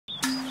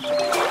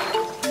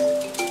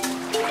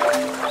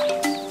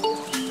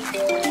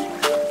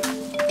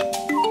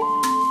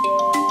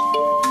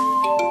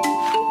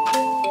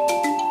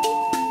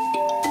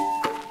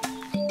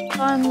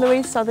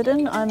Louise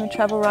Southerden. I'm a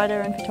travel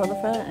writer and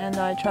photographer, and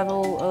I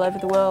travel all over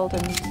the world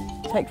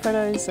and take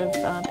photos of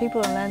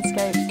people and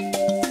landscapes.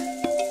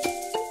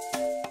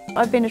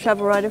 I've been a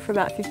travel writer for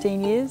about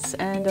 15 years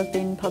and I've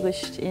been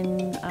published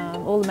in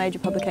all the major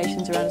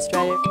publications around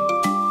Australia.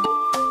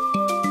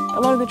 A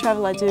lot of the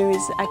travel I do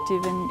is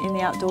active in the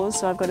outdoors,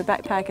 so I've got a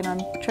backpack and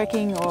I'm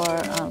trekking or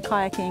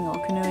kayaking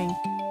or canoeing.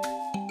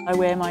 I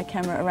wear my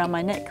camera around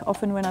my neck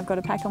often when I've got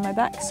a pack on my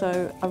back,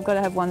 so I've got to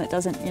have one that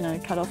doesn't,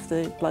 cut off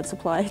the blood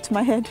supply to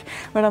my head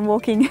when I'm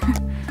walking.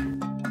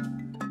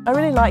 I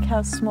really like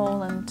how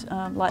small and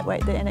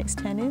lightweight the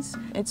NX10 is.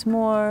 It's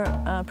more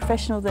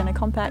professional than a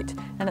compact,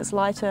 and it's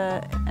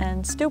lighter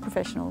and still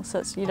professional,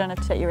 so you don't have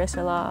to take your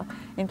SLR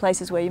in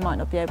places where you might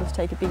not be able to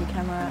take a bigger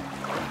camera.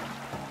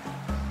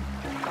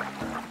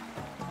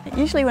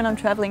 Usually when I'm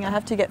travelling I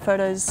have to get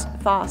photos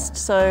fast,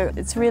 so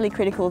it's really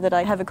critical that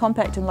I have a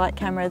compact and light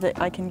camera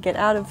that I can get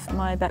out of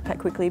my backpack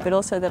quickly, but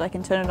also that I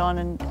can turn it on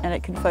and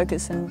it can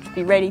focus and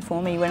be ready for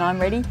me when I'm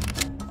ready.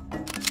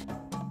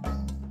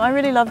 I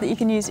really love that you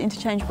can use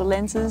interchangeable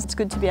lenses. It's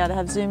good to be able to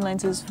have zoom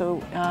lenses for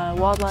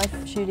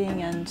wildlife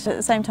shooting, and at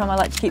the same time I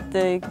like to keep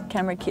the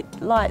camera kit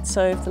light,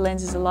 so if the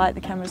lenses are light,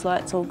 the camera's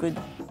light, it's all good.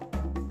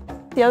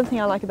 The other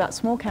thing I like about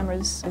small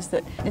cameras is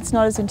that it's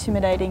not as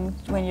intimidating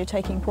when you're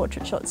taking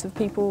portrait shots of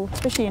people,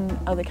 especially in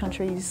other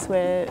countries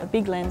where a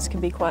big lens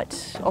can be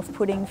quite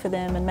off-putting for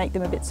them and make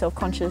them a bit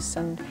self-conscious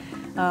and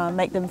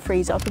make them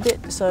freeze up a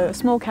bit. So a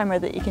small camera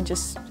that you can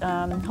just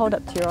hold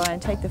up to your eye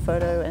and take the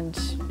photo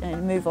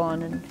and move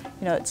on, and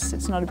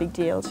it's not a big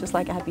deal. It's just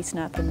like a happy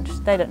snap, and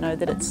they don't know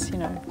that it's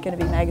going to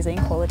be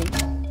magazine quality.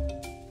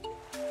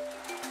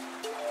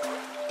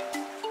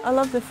 I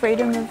love the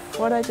freedom of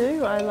what I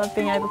do. I love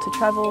being able to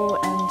travel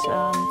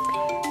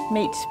and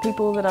meet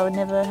people that I would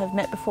never have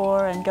met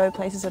before and go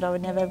places that I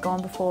would never have gone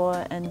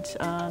before, and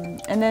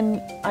then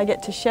I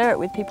get to share it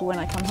with people when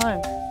I come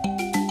home.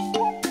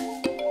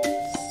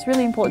 It's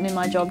really important in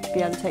my job to be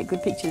able to take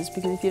good pictures,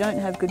 because if you don't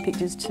have good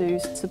pictures to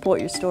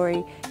support your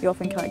story, you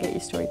often can't get your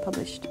story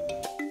published.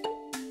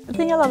 The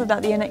thing I love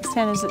about the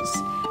NX10 is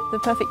it's the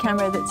perfect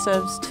camera that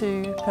serves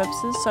two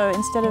purposes. So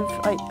instead of,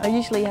 I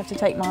usually have to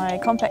take my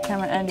compact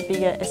camera and a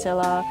bigger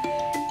SLR,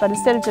 but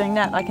instead of doing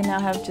that I can now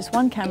have just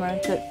one camera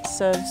that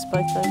serves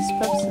both those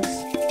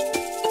purposes.